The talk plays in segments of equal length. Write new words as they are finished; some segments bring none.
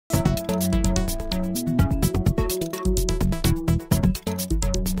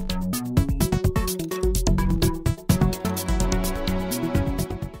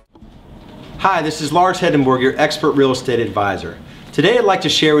Hi, this is Lars Hedenborg, your expert real estate advisor. Today I'd like to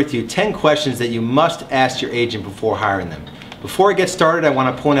share with you 10 questions that you must ask your agent before hiring them. Before I get started, I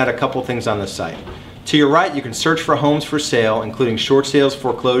want to point out a couple things on the site. To your right, you can search for homes for sale, including short sales,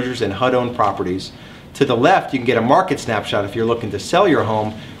 foreclosures, and HUD-owned properties. To the left, you can get a market snapshot if you're looking to sell your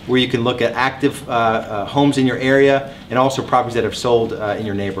home, where you can look at active homes in your area and also properties that have sold in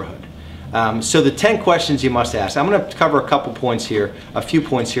your neighborhood. So the 10 questions you must ask. I'm going to cover a couple points here, a few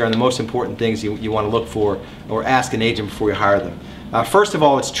points here on the most important things you want to look for or ask an agent before you hire them. First of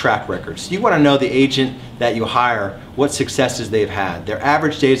all, it's track records. You want to know the agent that you hire, what successes they've had, their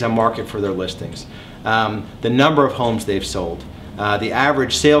average days on market for their listings, the number of homes they've sold, the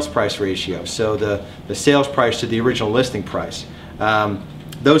average sales price ratio, so the sales price to the original listing price,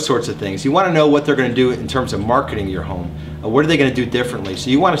 those sorts of things. You want to know what they're going to do in terms of marketing your home. What are they going to do differently? So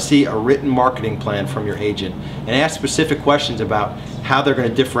you want to see a written marketing plan from your agent and ask specific questions about how they're going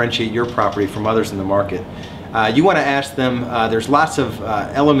to differentiate your property from others in the market. You want to ask them, there's lots of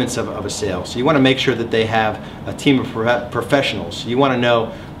elements of a sale, so you want to make sure that they have a team of professionals. You want to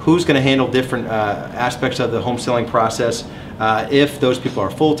know who's going to handle different aspects of the home selling process, if those people are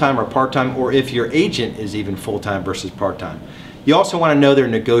full-time or part-time, or if your agent is even full-time versus part-time. You also want to know their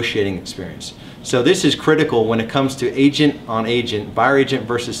negotiating experience. So this is critical when it comes to agent on agent, buyer agent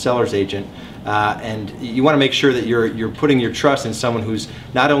versus seller's agent, and you want to make sure that you're putting your trust in someone who's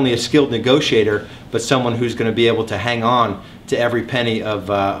not only a skilled negotiator, but someone who's going to be able to hang on to every penny of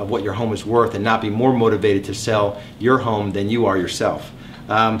what your home is worth and not be more motivated to sell your home than you are yourself.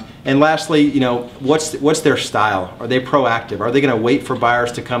 And lastly, what's their style? Are they proactive? Are they going to wait for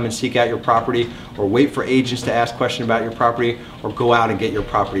buyers to come and seek out your property, or wait for agents to ask questions about your property, or go out and get your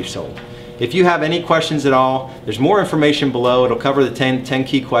property sold? If you have any questions at all, there's more information below. It'll cover the 10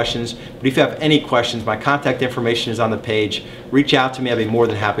 key questions. But if you have any questions, my contact information is on the page. Reach out to me. I'd be more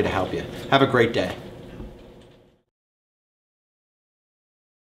than happy to help you. Have a great day.